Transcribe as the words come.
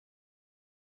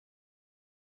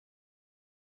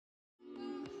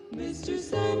Mr.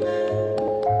 Sandman,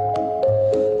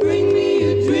 bring me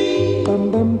a dream.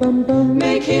 Bum bum bum bum.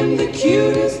 Make him the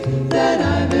cutest that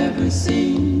I've ever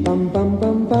seen. Bum bum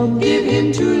bum bum. Give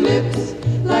him two lips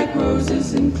like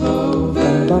roses and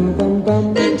clover. Bum bum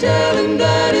bum. Then tell him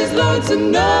that his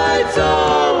lonesome nights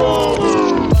are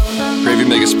over. Gravy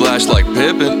make a splash like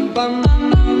Pippin.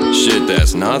 Shit,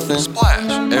 that's nothing.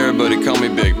 Splash. Everybody call me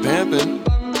Big Pimpin'.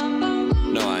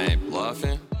 No, I ain't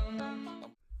bluffing. You sound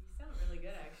really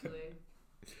good, actually.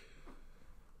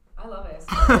 I love it.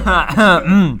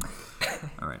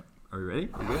 All right, are we ready?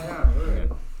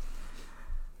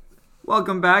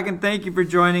 Welcome back, and thank you for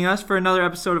joining us for another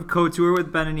episode of Co-Tour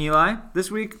with Ben and Eli. This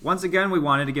week, once again, we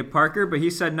wanted to get Parker, but he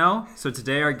said no. So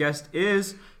today, our guest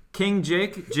is King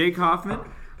Jake Hoffman.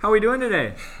 How are we doing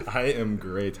today? I am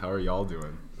great. How are y'all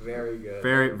doing? Very good.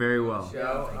 Very, very well.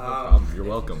 Joe, You're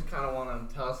welcome. Kind of want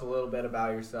to tell us a little bit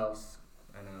about yourselves.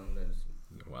 I know there's.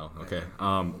 Well, okay.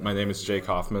 My name is Jake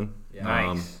Hoffman. Yeah.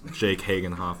 Nice. Jake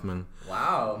Hagen Hoffman.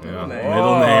 Wow. Yeah. Middle name.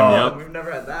 Middle name, yep. We've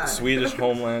never had that. Swedish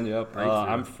homeland, yep. Breakthrough.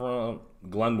 I'm from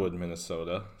Glenwood,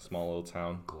 Minnesota. Small little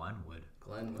town. Glenwood.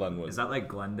 Glenwood. Is that like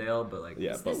Glendale, but like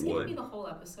Yeah, Is but this going to be wood. the whole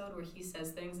episode where he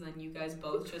says things and then you guys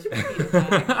both just repeat it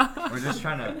back? We're just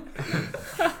trying to.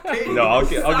 No, I'll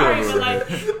get Sorry, her but moving. like,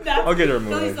 that's, I'll get her no,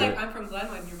 moving. he's like, I'm from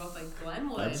Glenwood, and you're both like,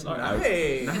 Glenwood? I'm sorry. Nice.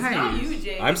 It's not you,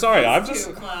 Jake. I'm sorry, I'm It's just-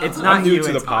 you, Cloud. It's I'm not new you,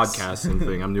 to the it's us. podcasting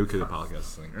thing. I'm new to the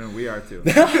podcasting thing. We are too.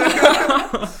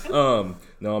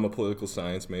 No, I'm a political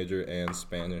science major and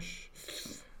Spanish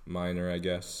minor, I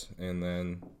guess. And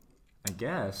then I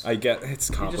guess. I get it's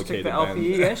took the complicated. LPE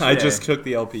man. yesterday. I just took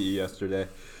the LPE yesterday.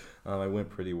 I went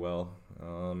pretty well.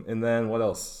 And then what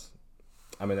else?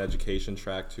 I'm in education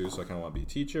track too, so I kind of want to be a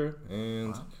teacher. And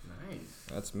Nice.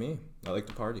 that's me. I like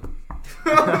to party.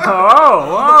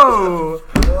 Oh,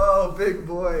 whoa! Whoa, big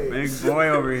boy. Big boy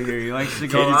over here. He likes to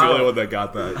go Katie's the only out. one that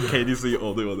got that. Katie's the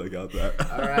only one that got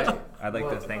that. All right. I'd like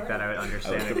Well, to think that I would I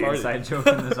understand like an to party. inside joke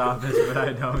in this office, but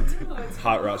I don't.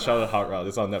 Hot Rod. Shout out Hot Rod.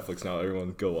 It's on Netflix now.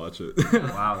 Everyone go watch it.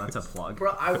 Wow, that's a plug.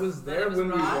 Bro, I was there name is when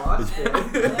we Rod. watched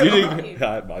it. You didn't.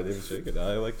 Hi, my name is Jake and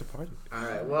I like to party. All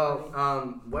right. Well,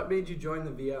 what made you join the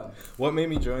VO? What made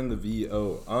me join the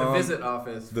VO? The visit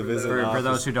office. The for visit For office.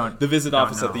 those who don't. The visit don't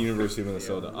office know. at the University of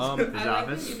Minnesota. I like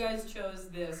office? that you guys chose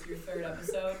this, your third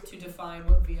episode, to define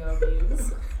what VO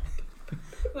means.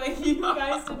 Like, you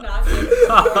guys did not give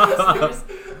the listeners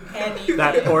anything.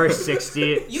 That poor 60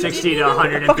 You to didn't even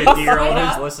 150 year old sign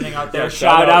who's up. listening out there. Yeah,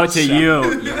 shout out to shout-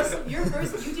 you. Your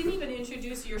first, you didn't even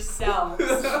introduce yourselves.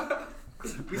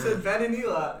 We said Ben and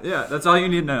Eli. Yeah, that's all you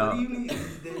need to What do know. you need?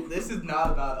 This is not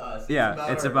about us.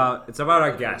 Yeah, it's about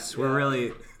our guests. We're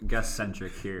really guest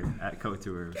centric here at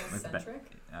Co-Tour. with Ben. Centric?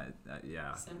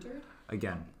 Yeah. Centered?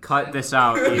 Again, cut this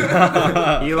out.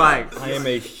 Eli. I am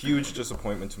a huge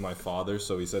disappointment to my father,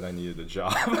 so he said I needed a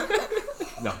job.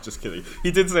 No, just kidding. He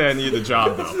did say I needed a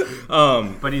job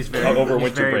though. But he's very Over he's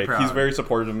winter very break, proud. he's very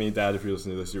supportive of me. Dad, if you're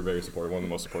listening to this, you're very supportive. One of the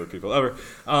most supportive people ever.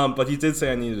 But he did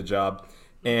say I needed a job,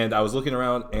 and I was looking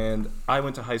around, and I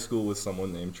went to high school with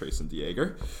someone named Trayson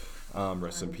Dieger.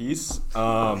 Rest in peace.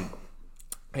 God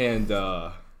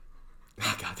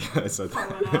damn, I said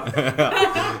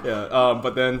that. Yeah.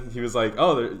 But then he was like,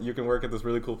 "Oh, you can work at this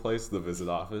really cool place, the Visit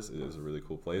Office. It is a really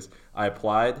cool place." I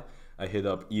applied. I hit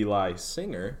up Eli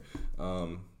Singer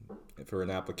for an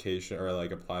application, or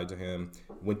like applied to him.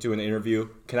 Went to an interview.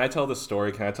 Can I tell the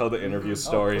story? Can I tell the interview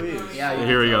story? Yeah.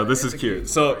 Here we go. This is cute.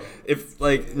 So if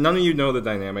like none of you know the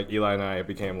dynamic, Eli and I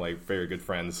became like very good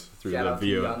friends through Shout the out to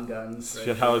VO. Young Guns. right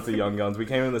Shout out to Young Guns. We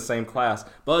came in the same class.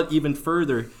 But even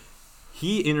further,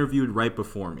 he interviewed right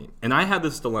before me. And I had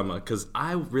this dilemma because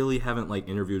I really haven't like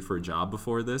interviewed for a job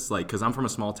before this. Like, because I'm from a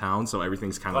small town, so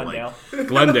everything's kind of like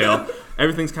Glendale.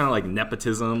 Everything's kind of like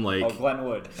nepotism. Like,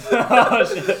 Glenwood.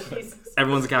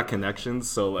 everyone's got connections,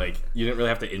 so like you didn't really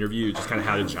have to interview, you just kind of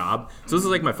had a job. So this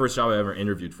is like my first job I ever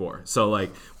interviewed for. So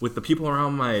like with the people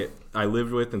around I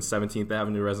lived with in 17th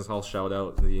Avenue Residence Hall, shout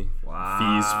out the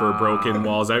fees for broken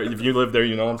walls. If you live there,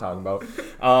 you know what I'm talking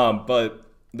about. But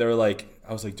they were like,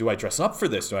 I was like, do I dress up for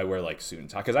this? Do I wear like suit and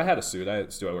tie? Because I had a suit.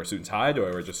 Do I wear suit and tie? Do I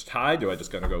wear just tie? Do I just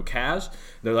gonna go cash?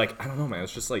 They're like, I don't know, man.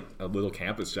 It's just like a little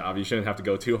campus job. You shouldn't have to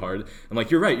go too hard. I'm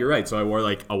like, you're right. So I wore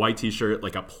like a white t-shirt,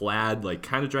 like a plaid, like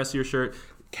kind of dressier shirt,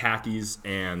 khakis,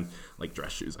 and like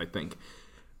dress shoes, I think.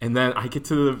 And then I get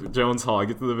to the Jones Hall, I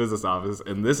get to the business office,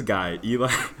 and this guy, Eli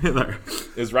Miller,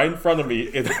 is right in front of me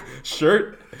in a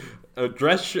shirt, a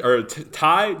dress shirt, or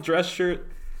tie, dress shirt,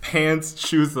 pants,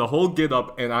 shoes, the whole get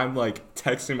up, and I'm like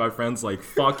texting my friends like,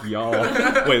 fuck y'all.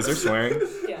 Wait, is there swearing?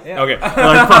 Yeah. Yeah. Okay.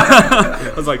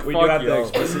 I was like, We fuck do have the y'all.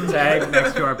 explicit tag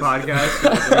next to our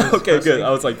podcast. Okay, good. I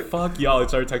was like, fuck y'all. I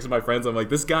started texting my friends. I'm like,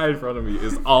 this guy in front of me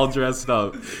is all dressed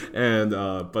up. And,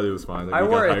 but it was fine. Like, I we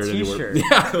got wore a hired anyway. t-shirt.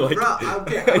 Yeah, like, Bro,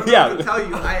 okay, I don't know Yeah. what to tell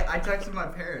you. I texted my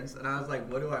parents and I was like,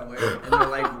 what do I wear? And they're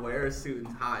like, wear a suit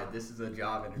and tie. This is a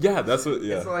job interview. yeah, that's what,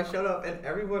 And so yeah. I showed up and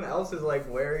everyone else is like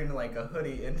wearing like a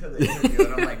hoodie into the interview.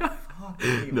 And I'm like, fuck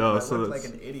me, No, I so look like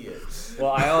that's- an idiot.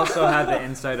 Well, I also had the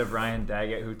insight of Ryan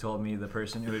Daggett, who told me the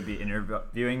person who would be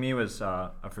interviewing me was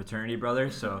a fraternity brother,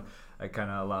 so it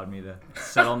kind of allowed me to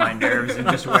settle my nerves and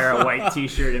just wear a white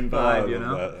t-shirt and vibe, you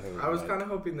know? I was kind of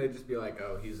hoping they'd just be like,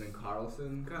 oh, he's in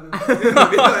Carlson, kind of.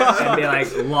 And be like,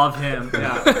 love him,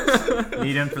 yeah.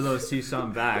 Need him for those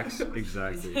CSUN backs.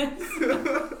 Exactly.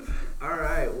 All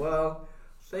right, well,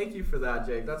 thank you for that,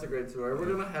 Jake. That's a great story. We're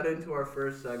going to head into our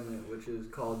first segment, which is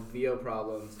called VO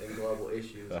Problems and Global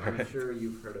Issues. I'm right. sure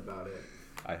you've heard about it.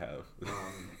 I have.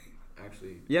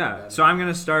 Actually. Yeah, so I'm going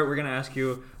to start. We're going to ask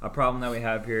you a problem that we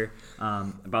have here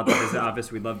about the visit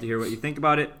office. We'd love to hear what you think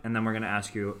about it, and then we're going to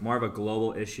ask you more of a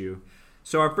global issue.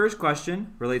 So our first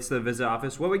question relates to the visit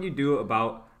office. What would you do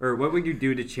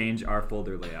to change our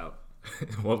folder layout?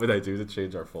 What would I do to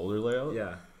change our folder layout?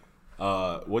 Yeah.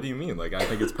 What do you mean? Like, I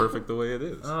think it's perfect the way it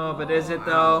is. Oh, but is it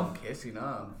though? Kissing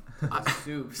up.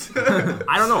 Soups.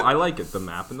 I don't know. I like it. The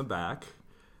map in the back,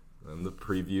 and the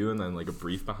preview, and then like a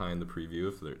brief behind the preview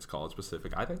if it's college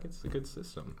specific. I think it's a good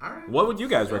system. All right. What would you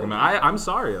guys recommend? I'm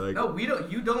sorry. Like, No, we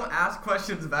don't. You don't ask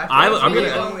questions back. I'm We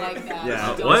gonna- don't like that.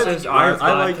 Yeah, We don't what? like This is it. our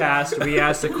I like- podcast. We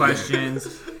ask the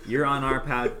questions. You're on our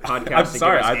podcast I'm to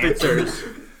sorry. give us I think answers.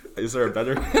 is there a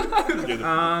better?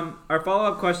 Our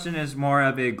follow-up question is more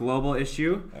of a global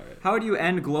issue. All right. How do you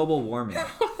end global warming?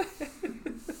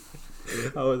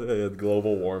 How is it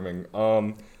global warming?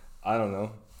 I don't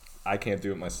know. I can't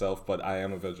do it myself, but I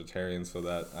am a vegetarian, so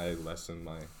that I lessen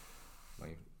my.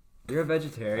 You're a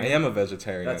vegetarian. I am a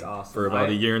vegetarian. That's awesome. For about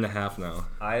I- a year and a half now.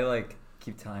 I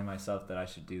keep telling myself that I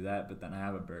should do that, but then I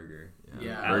have a burger.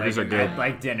 Yeah. At, Burgers like, are good. At,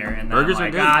 like dinner, and then Burgers are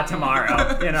I'm good. like,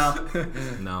 tomorrow, you know.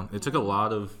 No, it took a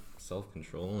lot of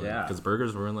self-control. Yeah. Because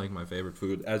burgers weren't like my favorite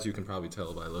food, as you can probably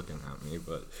tell by looking at me.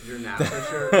 But Your NASA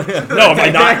shirt. no, am I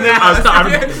not?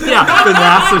 Yeah, the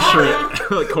NASA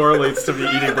shirt correlates to me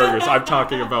eating burgers. I'm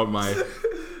talking about my.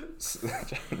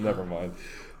 Never mind.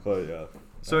 But yeah.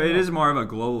 So it is more of a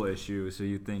global issue. So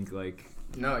you think like,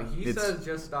 No, he It's- says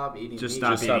just stop eating just meat.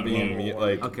 stop Just stop eating eating meat. meat.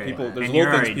 Like Okay. people, there's And you're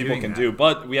little things already people doing can that. do,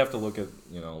 but we have to look at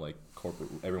like corporate.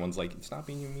 Everyone's like, stop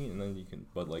eating meat, and then you can.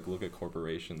 But like, look at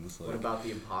corporations. What Like, about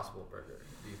the Impossible Burger?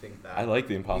 Do you think that? I like the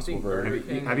Do you Impossible think Burger. Burger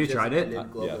King Have you just tried it?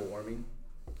 ended global Yeah. warming?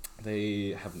 They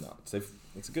have not.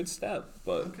 It's a good step,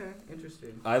 but Okay,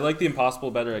 interesting. I like the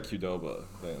Impossible better at Qdoba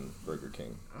than Burger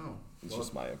King. Oh, It's well,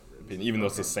 just my opinion, even though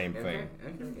it's the same okay, thing.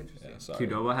 Okay, interesting. Yeah, sorry.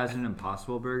 Qdoba has an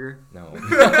Impossible Burger? No,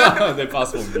 the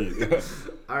Impossible meat.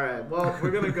 All right. Well,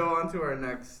 we're gonna go on to our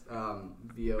next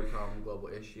VO problem, global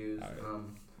issues. All right.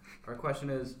 Our question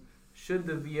is: should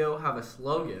the VO have a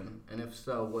slogan, and if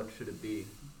so, what should it be?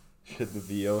 Should the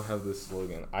VO have this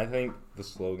slogan? I think the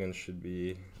slogan should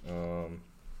be.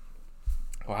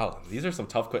 Wow, these are some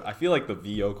tough questions. I feel like the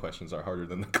VO questions are harder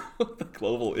than the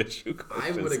global issue I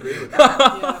questions. would agree with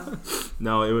that. Yeah.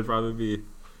 No, it would probably be.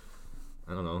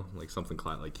 I don't know, like something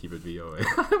like keep it VOA.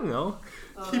 I don't know.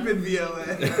 Keep it VOA.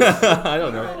 I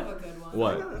don't I thought know. of a good one.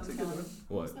 What? That's a good one.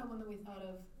 What was What? that one that we thought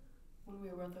of when we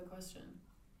wrote the question?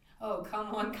 Oh,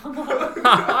 come on, come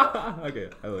on. Okay,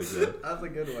 I like that. That's a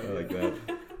good one. I like that.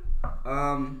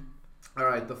 All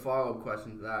right. The follow-up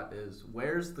question to that is: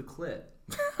 where's the clit?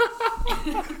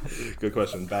 Good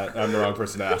question. I'm the wrong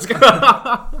person to ask.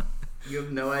 You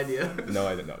have no idea. No,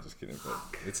 I didn't. No, just kidding. But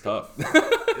it's tough.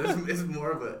 It's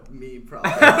more of a me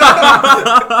problem.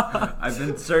 I've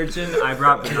been searching. I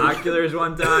brought binoculars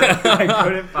one time. I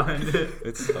couldn't find it.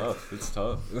 It's tough. It's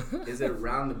tough. Is it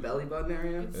around the belly button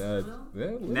area? Yeah,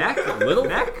 yeah, Neck? Little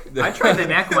Neck? I tried the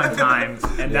neck one time,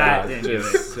 and Yeah, that didn't do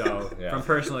it. just- So, yeah. from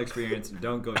personal experience,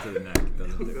 don't go to the neck. It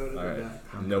doesn't do Go it. to All the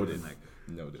right. back. Noted.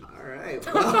 Noted. All right.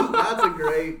 Well, that's a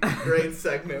great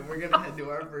segment. We're gonna head to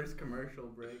our first commercial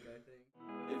break, I think.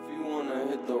 If you wanna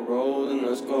hit the road, then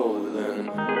let's go then.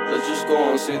 Let's just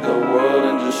go and see the world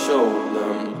and just show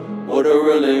them what it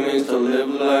really means to live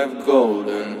life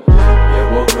golden.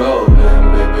 Yeah, we're golden,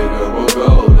 baby girl, we're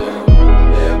golden.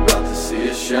 They're about to see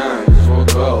us shine, cause we're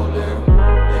golden.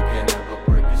 They can never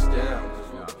break us down, 'cause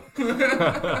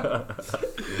we're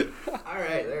All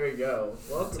right, there we go.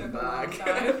 Welcome Took a long back.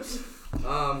 time.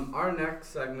 Our next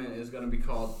segment is gonna be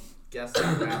called Guess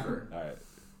That Rapper. All right.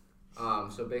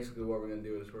 So basically, what we're gonna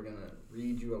do is we're gonna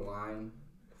read you a line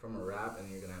from a rap,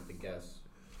 and you're gonna have to guess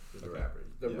who the Okay. rapper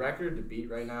is. The record to beat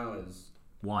right now is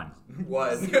 1.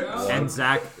 1. And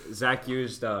Zach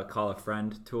used Call a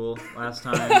Friend tool last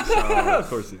time. So Of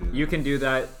course he did. you can do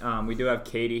that. We do have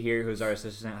Katie here, who's our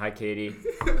assistant. Hi, Katie.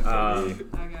 Hi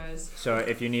guys. So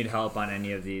if you need help on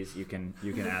any of these, you can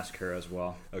ask her as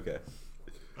well. Okay.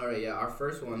 All right, yeah. Our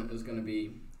first one is gonna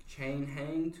be chain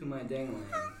hang to my dingling.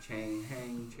 Chain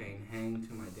hang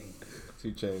to my dingling.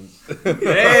 2 chains.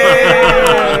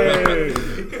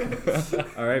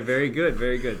 All right, very good,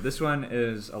 very good. This one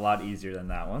is a lot easier than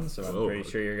that one, so I'm Whoa. pretty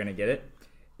sure you're gonna get it.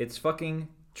 It's fucking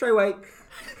Trey White.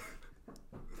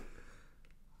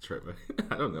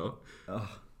 I don't know. Oh.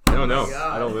 I don't know.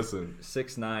 God. I don't listen.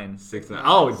 6'9". 6'9".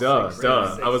 Oh, duh.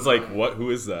 6'9". I was like, what?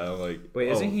 Who is that? I'm like, Wait,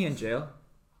 oh. isn't he in jail?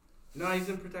 No, he's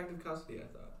in protective custody. I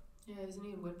thought. Yeah, isn't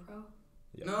he in Whitpro?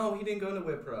 Yeah. No, he didn't go into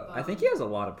Whitpro. I think he has a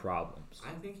lot of problems.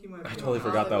 I think he might. I be totally on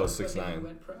forgot that was hospital.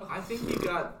 6'9". I think he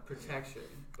got protection,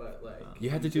 but like You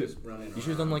had to he's do. just running You should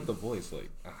have around. done like the voice. Like,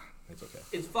 it's okay.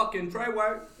 It's fucking Trey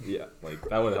White. Yeah, like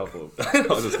that would help a little. I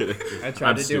was just kidding. I tried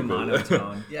I'm to stupid. do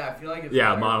monotone. Yeah, I feel like it's Yeah,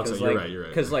 better. monotone. You're right.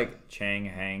 Because like Chang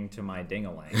hang to my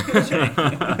dingaling.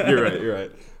 You're right. You're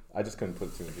right. I just couldn't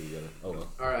put 2 and 2 together. Oh well.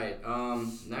 All right.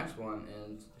 Next one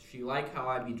is she like how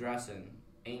I be dressing.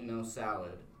 Ain't no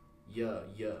salad. Yeah.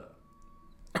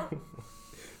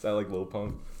 Is that like Lil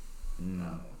Pump?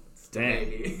 No. It's the Dang.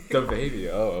 baby. The baby.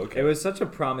 Oh, okay. It was such a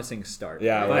promising start.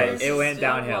 Yeah, it but was. it went Still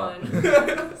downhill.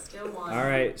 One. Still one. All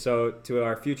right, so to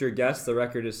our future guests, the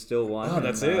record is still 1. Oh,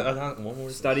 that's and, it. I thought one more.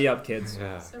 Study up, kids.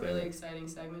 Yeah. It's a damn really it. exciting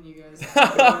segment, you guys.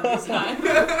 Have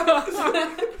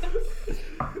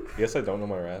Guess I don't know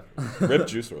my rap. Rip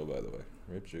Juice WRLD, by the way.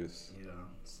 Rip Juice. Yeah,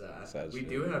 sad. Sad We shit.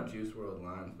 do have Juice WRLD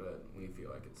lines, but we feel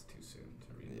like it's too soon to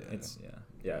read. Yeah. that. It's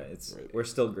it's Right. we're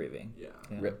still grieving. Yeah.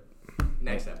 Yeah. Rip.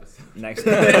 Next episode. Next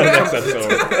Next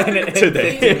episode. in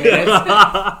Today. 15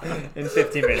 minutes. In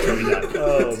 15 minutes we'll be done.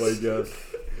 Oh my god.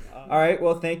 All right,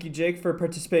 well, thank you, Jake, for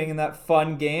participating in that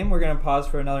fun game. We're gonna pause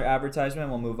for another advertisement.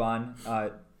 We'll move on.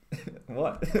 What?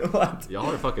 What?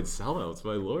 Y'all are fucking sellouts,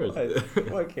 my lord.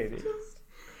 What, Katie?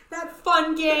 that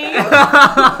fun game.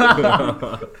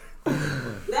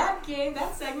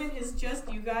 That segment is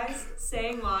just you guys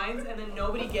saying lines and then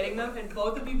nobody getting them, and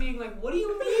both of you being like, "What do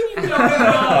you mean you don't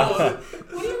know? What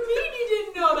do you mean you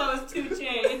didn't know that was 2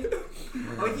 Chainz?"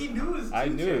 Oh, he knew it was I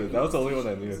Two knew. Chainz. That was the only one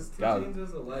I knew. 2 God. Chainz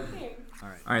is a legend. All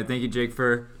right, thank you, Jake,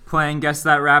 for playing Guess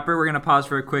That Rapper. We're gonna pause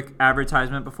for a quick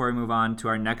advertisement before we move on to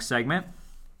our next segment.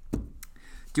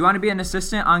 Do you want to be an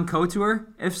assistant on CoTour?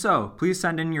 If so, please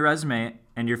send in your resume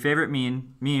and your favorite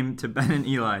meme to Ben and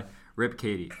Eli. Rip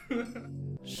Katie.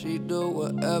 She do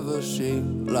whatever she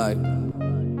like,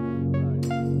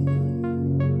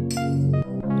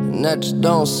 and that just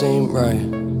don't seem right.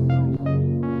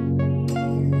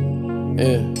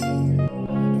 Yeah,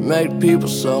 make people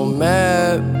so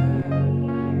mad.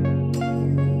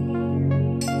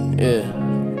 Yeah,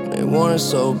 they want it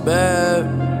so bad.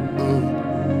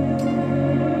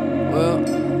 Well,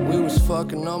 we was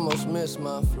fucking, almost missed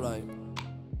my flight.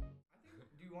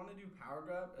 Do you want to do power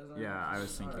grab? As our Yeah, I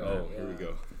was thinking Oh, here we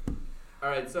go. All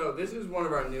right, so this is one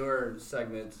of our newer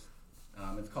segments.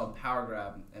 It's called Power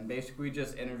Grab, and basically we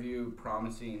just interview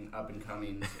promising up and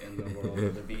comings in the world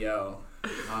of the VO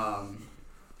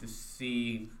to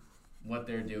see what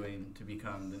they're doing to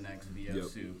become the next VO Yep.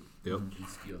 soup Yep. and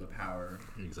steal the power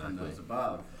from Exactly. those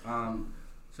above.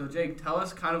 So Jake, tell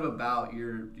us kind of about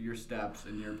your steps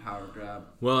and your Power Grab.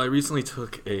 Well, I recently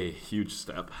took a huge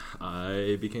step.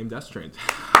 I became desk trained.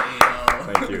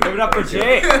 Thank Thank you. Give it up for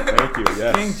Jake. Thank you.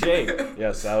 Yes. King Jake.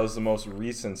 Yes, that was the most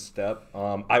recent step.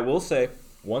 I will say,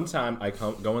 one time I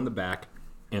go in the back,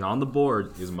 and on the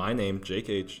board is my name, Jake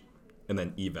H, and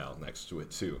then eval next to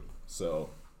it too. So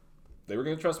they were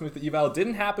gonna trust me with the eval. It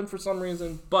didn't happen for some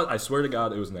reason, but I swear to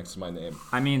God, it was next to my name.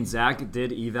 I mean, Zach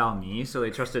did eval me, so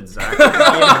they trusted Zach.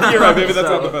 You're right. Maybe that's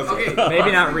not the best. Okay,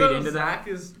 Maybe not honestly, read though, into that. Zach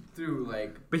is through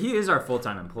like But he is our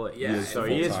full-time employee. yeah, so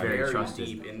and he is full-time. very trusted.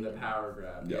 deep in the Power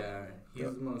Grab. Yep. Yeah, he's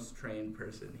Yep. the most trained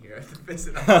person here at the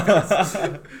visit office.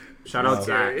 Shout out No.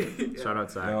 Zach. Yeah. Shout out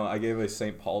Zach. No, I gave a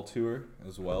St. Paul tour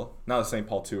as well. Not a St.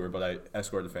 Paul tour, but I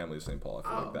escorted the family to St. Paul. I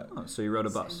feel like that. Oh, so you rode a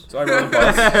bus. So I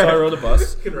rode a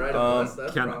bus. Can ride a bus.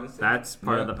 That's promising. That's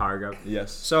part of Yeah. the Power Grab.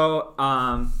 Yes. So,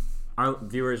 our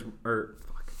viewers or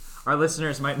our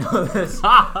listeners might know this,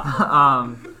 but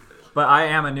I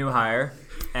am a new hire,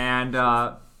 and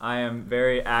I am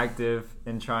very active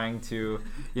in trying to,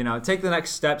 take the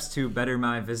next steps to better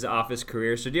my visit office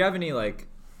career. So, do you have any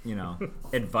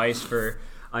advice for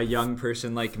a young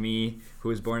person like me who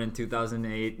was born in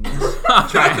 2008 and is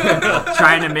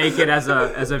trying to make it as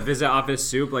a visit office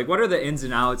soup? Like, what are the ins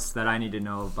and outs that I need to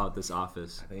know about this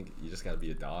office? I think you just gotta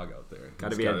be a dog out there.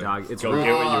 Got to be a dog. It's Go rude.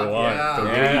 get what you want. Yeah. Go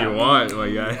get what you want, my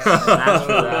guy. Snatch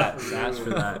for that. Snatch for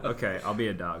that. Okay, I'll be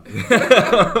a dog.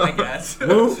 I guess.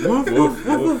 Woof woof woof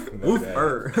Woof, woof.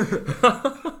 okay.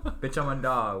 Bitch, I'm a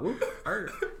dog. Woof.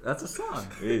 That's a song.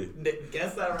 Hey.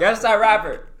 Guess that. Guess that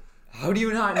rapper. How do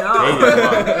you not Hey,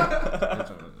 know?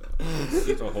 come on.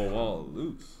 Get the whole wall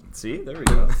loose. See, there we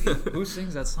go. Who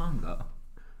sings that song though?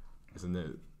 Isn't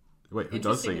it? Wait, who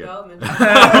does Interesting sing it? development.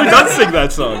 Who does sing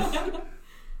that song?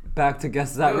 Back to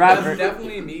guess that No, rapper. that's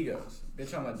definitely Amigos.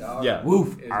 Bitch, I'm a dog. Yeah.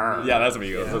 Woof. Is Arr. Yeah, that's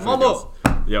Amigos. Yeah. That's Momo.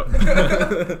 Amigos. Yep.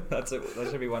 That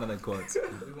should be one of the quotes.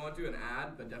 We won't do an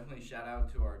ad, but definitely shout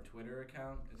out to our Twitter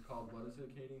account. It's called, what is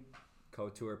it, Katie?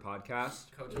 Co-tour podcast.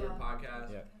 Tour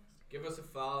Podcast. Yeah. Give us a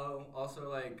follow. Also,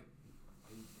 like,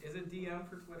 is it DM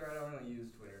for Twitter? I don't really use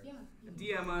Twitter. Yeah.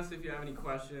 DM us if you have any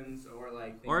questions or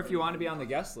like. Or if you want to be on the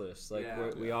guest list, like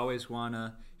Yeah. we always want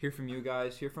to hear from you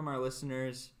guys, hear from our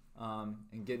listeners, and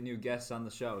get new guests on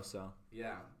the show. So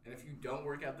Yeah, and if you don't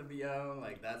work at the VO,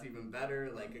 like that's even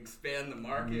better. Like expand the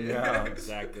market. yeah,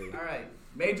 exactly. All right,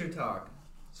 Major Talk.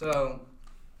 So,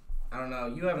 I don't know,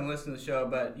 you haven't listened to the show,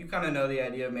 but you kind of know the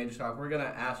idea of Major Talk. We're going to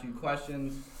ask you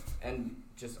questions and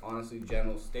just honestly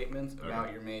general statements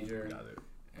about your major. Got it.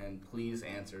 And please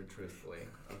answer truthfully.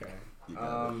 Okay. You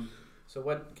got it. So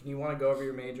what, can you want to go over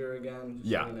your major again? Just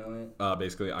Yeah. So we know it?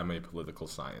 Basically, I'm a political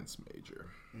science major.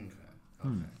 Okay.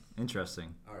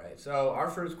 Interesting. All right. So our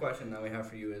first question that we have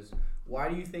for you is, why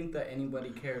do you think that anybody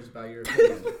cares about your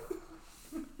opinion?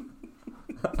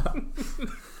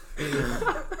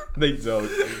 They don't.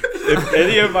 If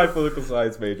any of my political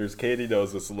science majors, Katie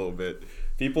knows this a little bit,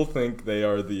 people think they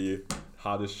are the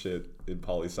hottest shit in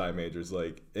poli-sci majors.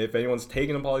 Like, if anyone's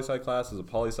taking a poli-sci class as a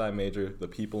poli-sci major, the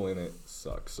people in it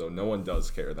suck. So no one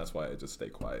does care. That's why I just stay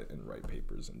quiet and write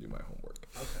papers and do my homework.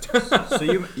 So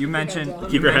you mentioned down.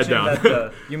 Keep your head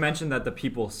down. You mentioned that the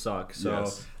people suck. So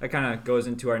Yes. that kind of goes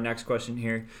into our next question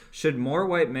here. Should more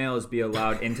white males be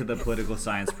allowed into the political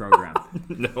science program?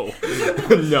 No.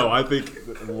 No, I think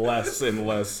less and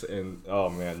less. And oh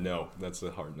man, no. That's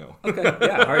a hard no. Okay,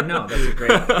 yeah, hard no. That's a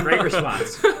great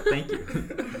response. Thank you.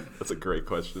 That's a great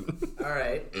question. All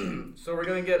right. So we're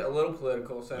gonna get a little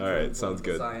political. Since All we're in right, sounds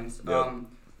political good. Science. Yep.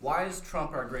 Why is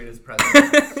Trump our greatest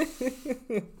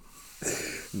president?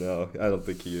 No, I don't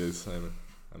think he is.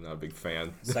 I'm not a big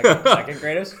fan. Second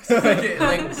greatest?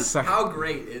 like, how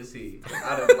great is he?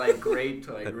 Out of like great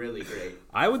to like really great.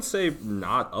 I would say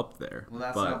not up there. Well,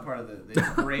 that's but not part of the. It's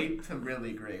great to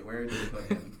really great. Where do you put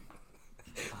him?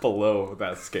 below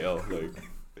that scale. Like,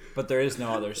 But there is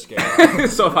no other scale.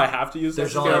 so if I have to use that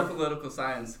There's scale, only- Our political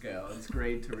science scale. It's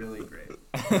great to really great.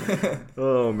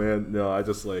 oh man, no, I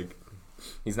just like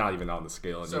he's not even on the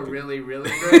scale. And So you can- really, really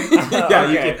great.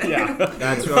 yeah, you Okay. can, yeah.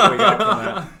 That's what we got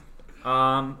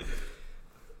from that.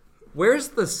 Where's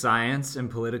the science in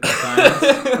political science?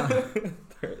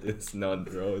 There is none,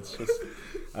 bro. It's just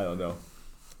I don't know.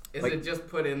 Is Like- it just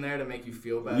put in there to make you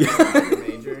feel better about your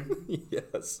major?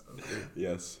 Yes,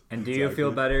 yes. And do you feel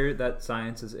exactly. better that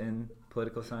science is in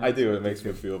political science? I do. It makes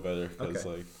me feel better because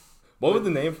Okay. like, what would the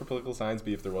name for political science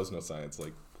be if there was no science?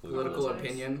 Like Political Science.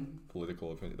 opinion.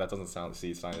 political opinion. That doesn't sound.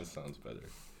 See, science sounds better.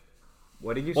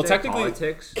 What did you Well, say? technically-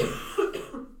 Politics.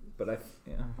 But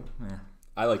yeah.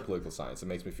 I like political science. It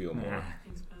makes me feel more. Nah.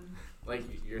 Thanks, Ben. Like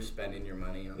you're spending your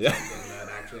money on Yeah. something that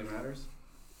actually matters.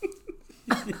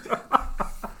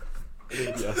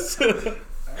 Yes.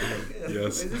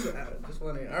 Yes. Just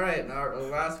wondering. All right. Now our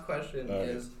last question All right.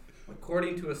 is: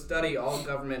 according to a study, all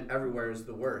government everywhere is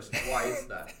the worst. Why is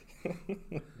that?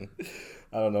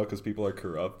 I don't know, because people are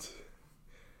corrupt.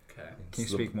 Okay. Can you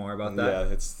It's the- speak more about that?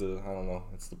 Yeah, it's the I don't know.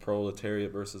 It's the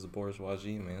proletariat versus the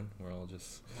bourgeoisie, man. We're all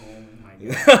just Oh my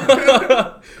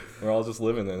god. we're all just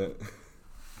living in it.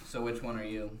 So which one are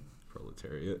you?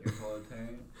 Proletariat. You're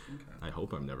proletarian. Okay. I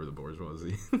hope I'm never the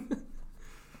bourgeoisie.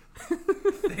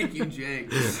 Thank you, Jake.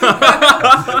 This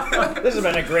has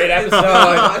been a great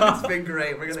episode. It's been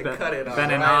great. We're gonna cut it.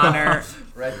 Been an right honor.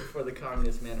 Right before the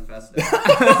Communist Manifesto.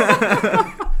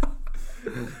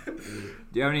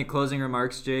 Do you have any closing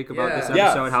remarks, Jake, about this Yeah.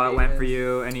 episode? Yeah. How it went for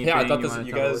you? Anything Yeah, I thought you this want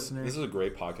you to tell the guys listeners? this is a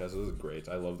great podcast. This is great.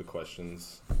 I love the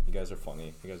questions. You guys are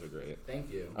funny. You guys are great.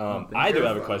 Thank you. I do you.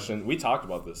 have a question. We talked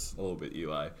about this a little bit,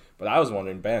 Eli, but I was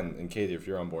wondering, Ben and Katie, if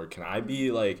you're on board, can I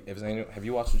be like, have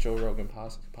you watched the Joe Rogan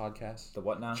podcast? The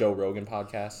what now? Joe Rogan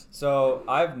podcast. So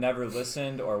I've never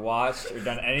listened or watched or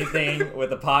done anything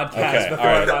with a podcast Okay, before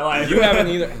all right. in my life. You haven't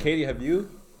either. Katie, have you?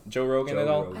 Joe Rogan Joe at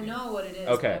all? Rogan. I know what it is.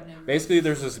 but Okay. I've never- Basically,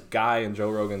 there's this guy in Joe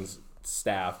Rogan's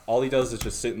staff. All he does is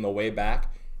just sit in the way back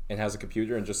and has a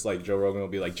computer, and just like Joe Rogan will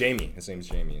be like, Jamie, his name's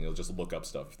Jamie, and he'll just look up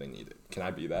stuff if they need it. Can I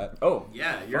be that? Oh,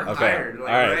 Yeah, you're Okay. hired. Like,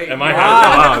 All right. right Am I now.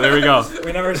 hired? Wow, there we go.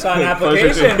 we never saw an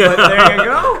Pleasure. application, but there you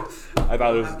go. I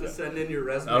thought You it have to was. send in your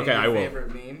resume. Okay, and I your will.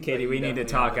 favorite meme, Katie, but we you need to definitely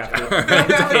talk have a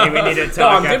after. job. Katie, we need to No,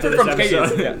 talk I'm after different this from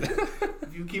episode. Katie.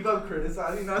 If you keep up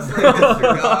criticizing us like this,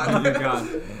 you're gone. You're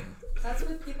gone. That's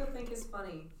what people think is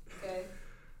funny. Okay.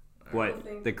 What?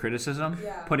 think- The criticism?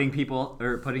 Yeah. Putting people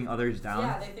or putting others down?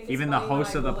 Yeah, they think it's Even the funny when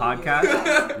host I of the bully you. podcast?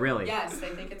 Yes. Really? Yes, they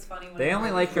think it's funny when They I only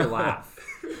bully like your laugh.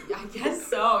 you. I guess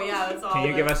so. Yeah, that's all. Can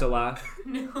you that- give us a laugh?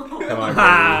 No. Come on,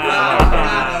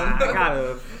 Ah, Got him. got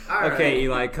him. All right. Okay,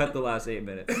 Eli, cut the last 8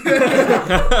 minutes.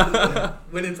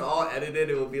 When it's all edited,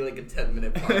 it will be like a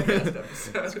 10-minute podcast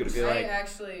episode. It's gonna be like,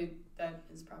 Actually, that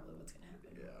is probably what's gonna happen.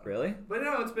 Yeah. really? But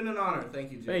no, it's been an honor.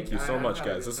 Thank you, Jake. Thank you so I've much, had a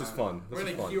guys. good This was time. fun. This We're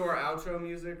was gonna fun. cue our outro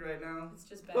music right now. It's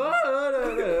just bad.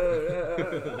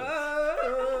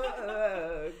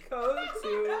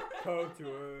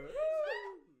 Couture.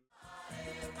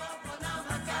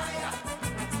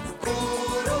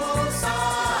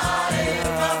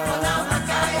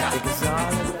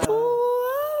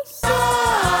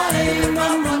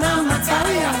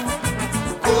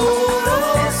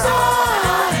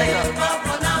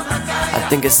 I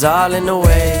think it's all in the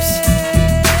ways,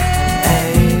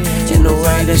 ayy, in the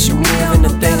way that you move and the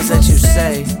things that you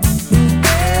say.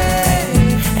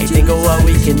 Hey, think of what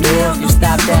we can do if you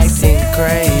stop acting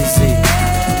crazy.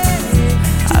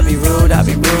 I be rude,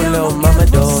 little mama,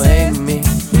 don't hate me.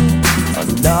 Oh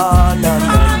no, no, no,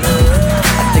 no.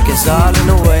 I think it's all in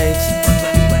the ways,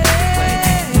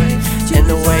 in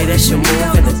the way that you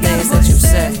move and the things that you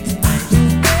say.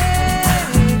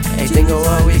 Hey, think of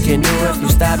what we can do if you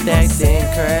stop acting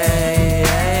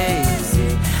crazy.